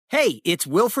Hey, it's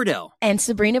Will Friedle. And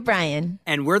Sabrina Bryan.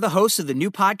 And we're the hosts of the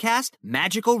new podcast,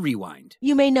 Magical Rewind.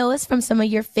 You may know us from some of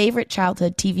your favorite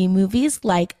childhood TV movies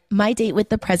like My Date with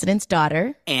the President's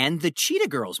Daughter and the Cheetah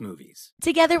Girls movies.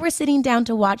 Together, we're sitting down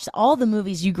to watch all the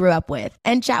movies you grew up with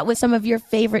and chat with some of your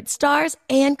favorite stars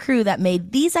and crew that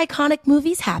made these iconic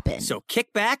movies happen. So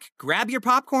kick back, grab your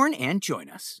popcorn, and join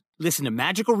us. Listen to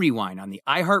Magical Rewind on the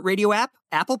iHeartRadio app,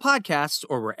 Apple Podcasts,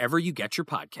 or wherever you get your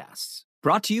podcasts.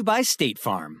 Brought to you by State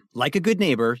Farm. Like a good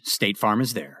neighbor, State Farm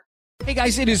is there. Hey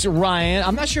guys, it is Ryan.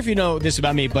 I'm not sure if you know this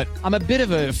about me, but I'm a bit of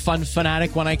a fun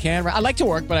fanatic when I can. I like to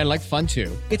work, but I like fun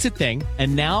too. It's a thing.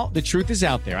 And now the truth is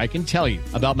out there. I can tell you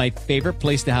about my favorite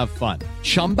place to have fun.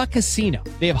 Chumba Casino.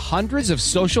 They have hundreds of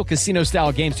social casino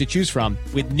style games to choose from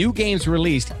with new games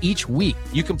released each week.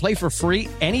 You can play for free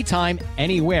anytime,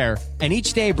 anywhere. And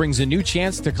each day brings a new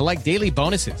chance to collect daily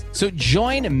bonuses. So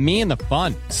join me in the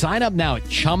fun. Sign up now at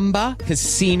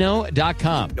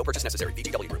ChumbaCasino.com. No purchase necessary.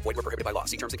 VGW. Void where prohibited by law.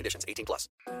 See terms and conditions. 18+.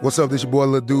 What's up? This your boy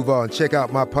Lil Duval, and check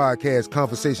out my podcast,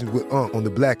 Conversations with Unc, on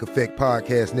the Black Effect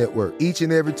Podcast Network. Each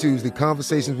and every Tuesday,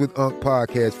 Conversations with Unc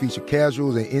podcast feature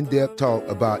casuals and in-depth talk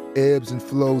about ebbs and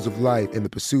flows of life and the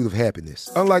pursuit of happiness.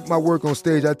 Unlike my work on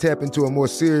stage, I tap into a more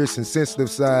serious and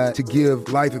sensitive side to give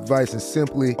life advice and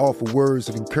simply offer words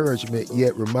of encouragement,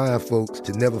 yet remind folks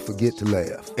to never forget to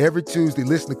laugh. Every Tuesday,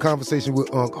 listen to Conversation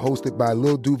with Unc, hosted by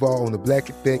Lil Duval on the Black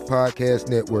Effect Podcast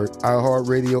Network,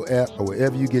 iHeartRadio app, or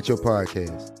wherever you get your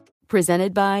podcasts.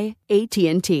 Presented by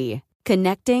AT&T.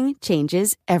 Connecting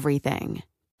changes everything.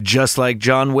 Just like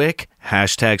John Wick,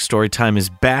 hashtag Storytime is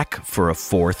back for a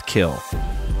fourth kill.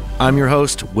 I'm your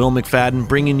host, Will McFadden,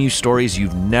 bringing you stories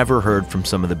you've never heard from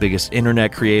some of the biggest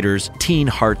internet creators, teen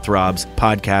heartthrobs,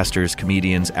 podcasters,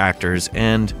 comedians, actors,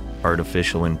 and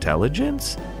artificial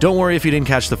intelligence? Don't worry if you didn't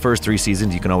catch the first 3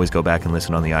 seasons. You can always go back and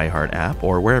listen on the iHeart app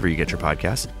or wherever you get your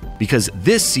podcasts. Because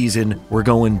this season, we're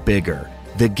going bigger.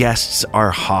 The guests are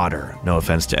hotter. No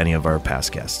offense to any of our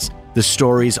past guests. The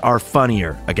stories are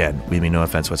funnier. Again, we mean no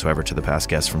offense whatsoever to the past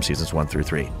guests from seasons 1 through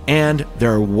 3. And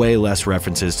there are way less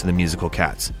references to the musical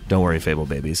Cats. Don't worry, Fable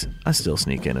babies. I still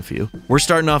sneak in a few. We're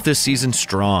starting off this season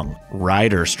strong.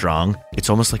 Ryder strong. It's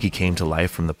almost like he came to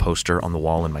life from the poster on the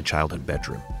wall in my childhood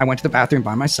bedroom. I went to the bathroom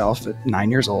by myself at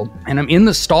 9 years old, and I'm in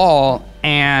the stall,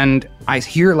 and I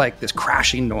hear like this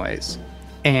crashing noise.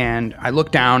 And I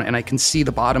look down, and I can see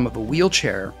the bottom of a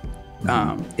wheelchair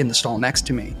in the stall next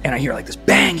to me, and I hear like this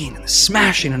banging and this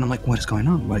smashing, and I'm like, what is going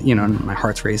on? But my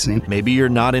heart's racing. Maybe you're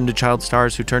not into child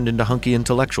stars who turned into hunky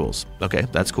intellectuals. Okay,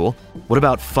 that's cool. What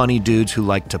about funny dudes who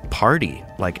like to party,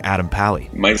 like Adam Pally?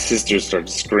 My sister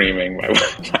started screaming. My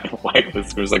wife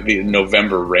was, it was like the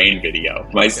November Rain video.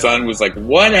 My son was like,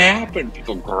 what happened?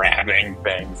 People grabbing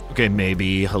things. Okay,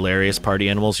 maybe hilarious party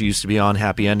animals used to be on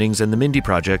Happy Endings, and the Mindy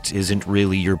Project isn't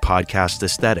really your podcast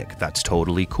aesthetic. That's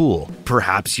totally cool.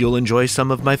 Perhaps you'll enjoy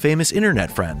some of my famous internet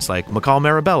friends, like McCall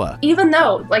Marabella. Even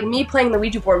though, like, me playing the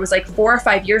Ouija board was like 4 or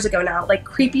 5 years ago now, like,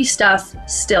 creepy stuff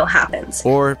still happens.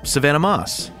 Or Savannah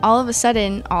Moss. All of a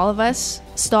sudden, all of us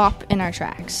stop in our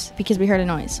tracks because we heard a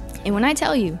noise. And when I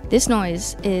tell you, this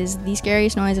noise is the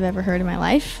scariest noise I've ever heard in my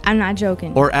life, I'm not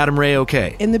joking. Or Adam Ray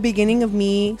OK. In the beginning of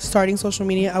me starting social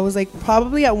media, I was like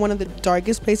probably at one of the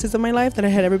darkest places of my life that I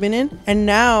had ever been in. And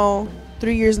now,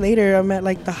 3 years later, I'm at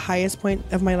like the highest point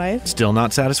of my life. Still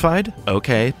not satisfied?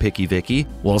 Okay, Picky Vicky.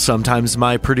 Well, sometimes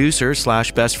my producer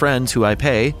 / best friends who I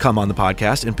pay come on the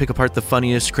podcast and pick apart the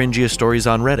funniest, cringiest stories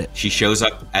on Reddit. She shows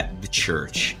up at the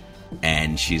church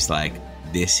and she's like,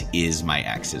 this is my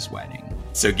ex's wedding.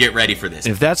 So get ready for this.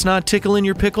 If that's not tickling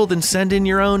your pickle, then send in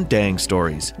your own dang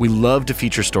stories. We love to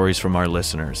feature stories from our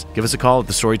listeners. Give us a call at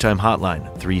the Storytime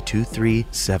Hotline,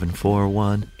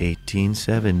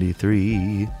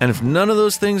 323-741-1873. And if none of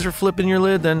those things are flipping your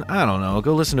lid, then I don't know,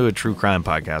 go listen to a true crime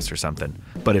podcast or something.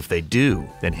 But if they do,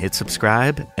 then hit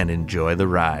subscribe and enjoy the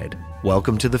ride.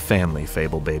 Welcome to the family,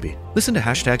 Fable baby. Listen to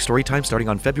hashtag Storytime starting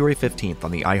on February 15th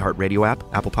on the iHeartRadio app,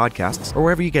 Apple Podcasts, or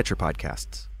wherever you get your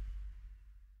podcasts.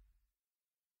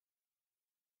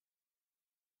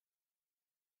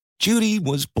 Judy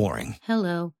was boring.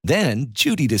 Hello. Then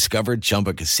Judy discovered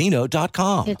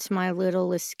ChumbaCasino.com. It's my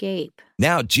little escape.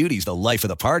 Now Judy's the life of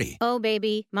the party. Oh,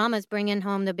 baby, mama's bringing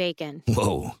home the bacon.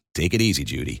 Whoa, take it easy,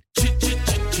 Judy.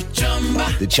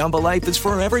 The Chumba life is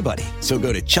for everybody. So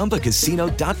go to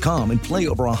ChumbaCasino.com and play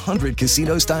over 100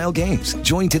 casino-style games.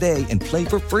 Join today and play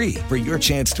for free for your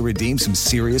chance to redeem some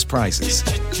serious prizes.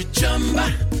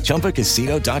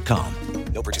 ChumbaCasino.com.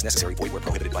 No purchase necessary. Void where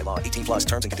prohibited by law. 18+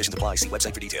 terms and conditions apply. See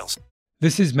website for details.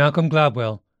 This is Malcolm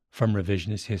Gladwell from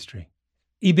Revisionist History.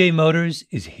 eBay Motors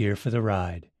is here for the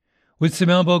ride. With some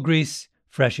elbow grease,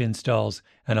 fresh installs,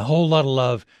 and a whole lot of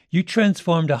love, you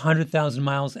transformed 100,000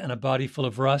 miles and a body full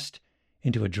of rust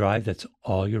into a drive that's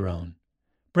all your own.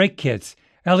 Brake kits,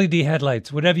 LED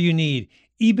headlights, whatever you need,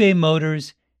 eBay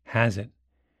Motors has it.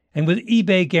 And with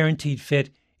eBay Guaranteed Fit,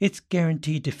 it's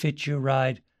guaranteed to fit your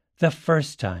ride the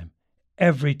first time,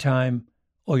 every time,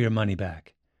 or your money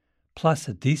back. Plus,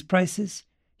 at these prices,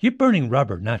 you're burning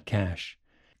rubber, not cash.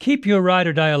 Keep your ride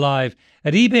or die alive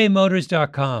at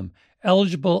ebaymotors.com.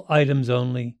 Eligible items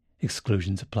only.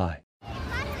 Exclusions apply.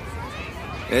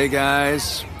 Hey,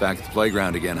 guys. Back at the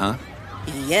playground again, huh?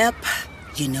 Yep.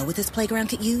 You know what this playground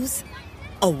could use?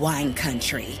 A wine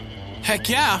country. Heck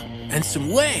yeah. And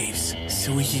some waves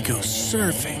so we could go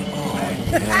surfing. Oh,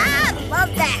 yeah.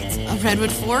 Love that. A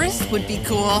redwood forest would be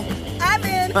cool. I'm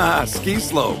in. Ski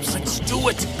slopes. Let's do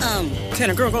it. Can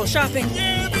a girl go shopping?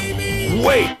 Yeah, baby.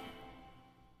 Wait.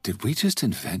 Did we just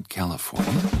invent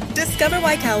California? Discover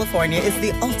why California is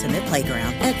the ultimate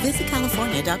playground at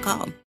visitcalifornia.com.